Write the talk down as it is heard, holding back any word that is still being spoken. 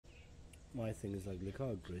my thing is like, look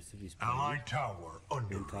how aggressive he's playing. Allied tower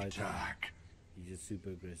under entire attack. Time. He's just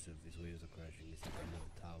super aggressive. His waves are crashing. He's like under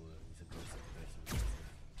the tower. He's aggressive.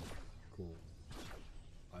 Cool.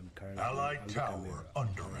 I'm currently Allied tower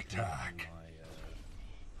under attack. My,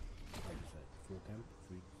 what is that? 4 camp?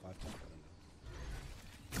 3, 5 camp? I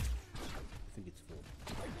don't know. I think it's 4.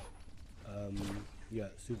 Yeah,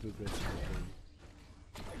 super aggressive.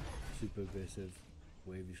 Super aggressive.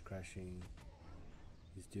 Wave is crashing.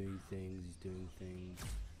 He's doing things. He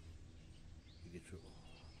gets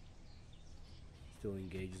still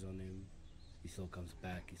engages on him. He still comes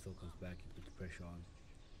back. He puts pressure on.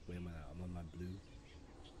 Where am I at? I'm on my blue.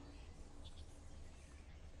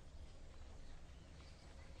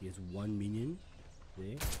 He has 1 minion there.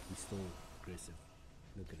 He's still aggressive.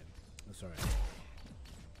 Look at him. Oh, sorry.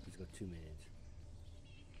 He's got 2 minions.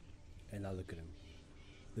 And now look at him.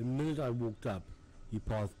 The minute I walked up, he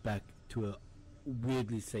passed back to a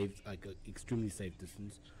weirdly safe, like an extremely safe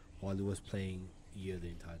distance, while he was playing here the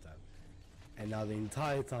entire time. And now the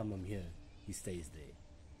entire time I'm here, he stays there.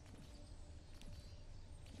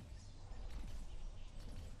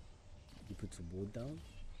 He puts a ward down.